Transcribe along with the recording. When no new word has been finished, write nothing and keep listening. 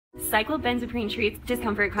Cyclobenzaprine treats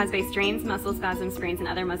discomfort caused by strains, muscle spasms, sprains, and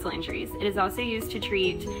other muscle injuries. It is also used to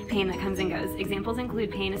treat pain that comes and goes. Examples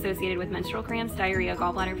include pain associated with menstrual cramps, diarrhea,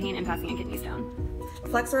 gallbladder pain, and passing a kidney stone.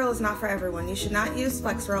 Flexeril is not for everyone. You should not use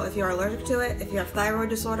Flexeril if you are allergic to it, if you have thyroid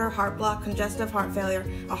disorder, heart block, congestive heart failure,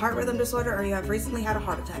 a heart rhythm disorder, or you have recently had a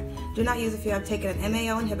heart attack. Do not use if you have taken an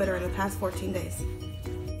MAO inhibitor in the past 14 days.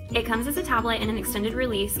 It comes as a tablet and an extended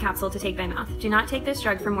release capsule to take by mouth. Do not take this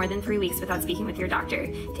drug for more than 3 weeks without speaking with your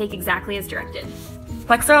doctor. Take exactly as directed.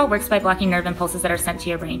 Flexeril works by blocking nerve impulses that are sent to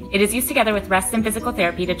your brain. It is used together with rest and physical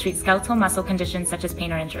therapy to treat skeletal muscle conditions such as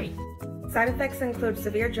pain or injury. Side effects include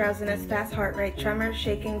severe drowsiness, fast heart rate, tremors,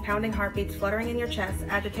 shaking, pounding heartbeats, fluttering in your chest,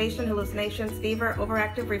 agitation, hallucinations, fever,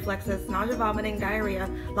 overactive reflexes, nausea, vomiting, diarrhea,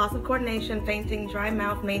 loss of coordination, fainting, dry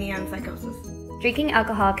mouth, mania, and psychosis. Drinking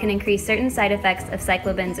alcohol can increase certain side effects of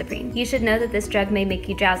cyclobenzaprine. You should know that this drug may make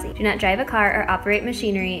you drowsy. Do not drive a car or operate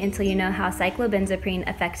machinery until you know how cyclobenzaprine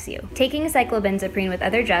affects you. Taking cyclobenzaprine with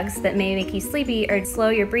other drugs that may make you sleepy or slow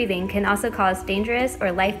your breathing can also cause dangerous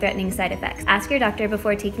or life-threatening side effects. Ask your doctor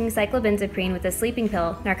before taking cyclobenzaprine with a sleeping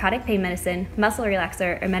pill, narcotic pain medicine, muscle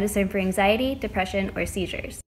relaxer, or medicine for anxiety, depression, or seizures.